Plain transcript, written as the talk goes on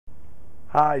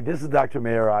Hi, this is Dr.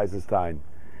 Meir Eisenstein.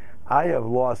 I have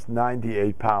lost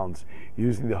 98 pounds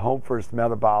using the Home First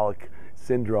Metabolic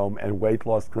Syndrome and Weight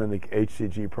Loss Clinic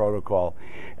HCG protocol.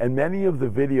 And many of the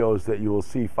videos that you will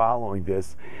see following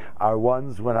this are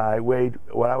ones when I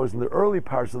was in the early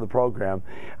parts of the program.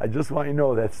 I just want you to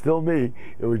know that's still me.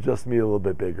 It was just me a little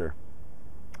bit bigger.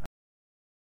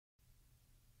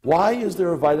 Why is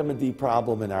there a vitamin D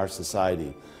problem in our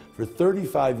society? For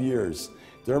 35 years,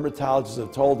 dermatologists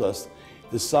have told us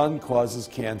the sun causes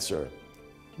cancer.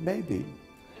 Maybe,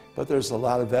 but there's a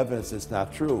lot of evidence it's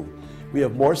not true. We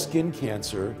have more skin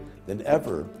cancer than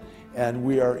ever, and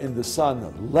we are in the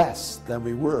sun less than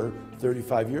we were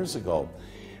 35 years ago.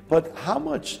 But how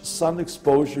much sun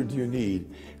exposure do you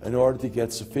need in order to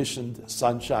get sufficient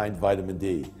sunshine vitamin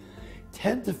D?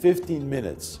 10 to 15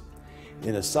 minutes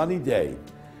in a sunny day,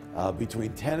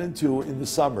 between 10 and 2 in the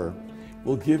summer,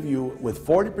 will give you, with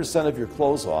 40% of your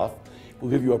clothes off, will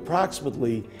give you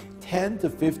approximately 10 to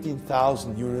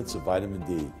 15,000 units of vitamin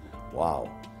D.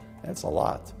 Wow, that's a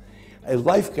lot. A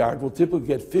lifeguard will typically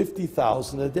get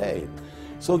 50,000 a day.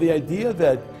 So the idea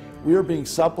that we are being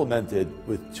supplemented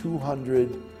with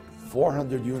 200,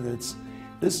 400 units,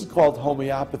 this is called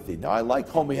homeopathy. Now, I like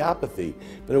homeopathy,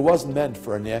 but it wasn't meant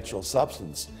for a natural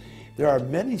substance. There are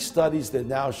many studies that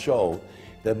now show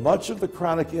that much of the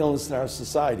chronic illness in our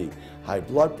society, high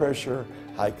blood pressure,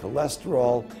 high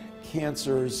cholesterol,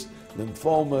 cancers,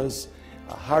 lymphomas,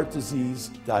 heart disease,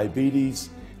 diabetes,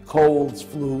 colds,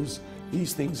 flus,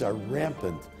 these things are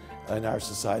rampant in our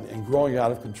society and growing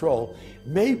out of control,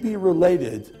 may be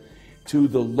related to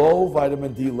the low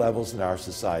vitamin D levels in our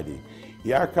society.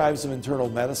 The Archives of Internal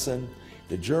Medicine,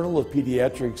 the Journal of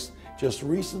Pediatrics just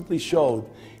recently showed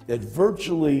that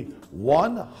virtually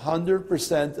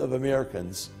 100% of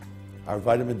Americans are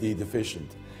vitamin D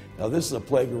deficient. Now, this is a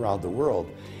plague around the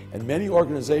world, and many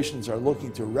organizations are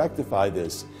looking to rectify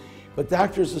this, but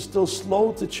doctors are still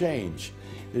slow to change.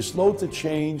 They're slow to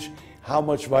change how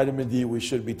much vitamin D we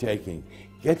should be taking.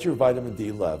 Get your vitamin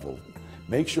D level.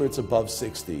 Make sure it's above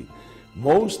 60.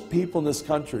 Most people in this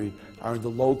country are in the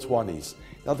low 20s.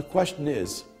 Now, the question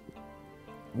is,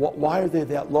 why are they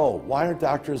that low? Why are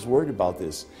doctors worried about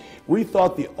this? We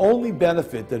thought the only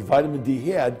benefit that vitamin D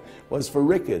had was for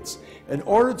rickets. In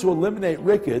order to eliminate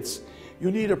rickets, you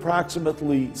need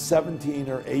approximately 17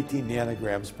 or 18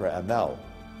 nanograms per ml.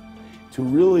 To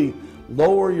really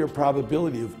lower your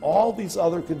probability of all these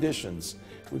other conditions,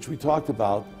 which we talked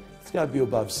about, it's got to be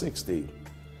above 60.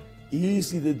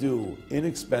 Easy to do,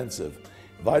 inexpensive.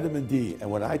 Vitamin D, and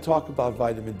when I talk about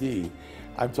vitamin D,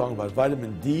 I'm talking about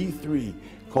vitamin D3,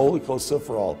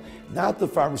 cholecalciferol, not the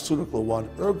pharmaceutical one,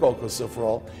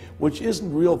 ergocalciferol, which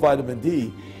isn't real vitamin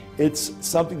D. It's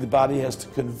something the body has to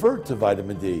convert to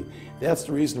vitamin D. That's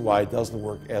the reason why it doesn't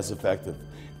work as effective.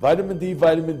 Vitamin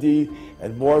D,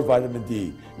 and more vitamin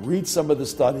D. Read some of the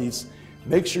studies.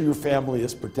 Make sure your family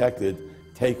is protected.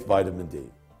 Take vitamin D.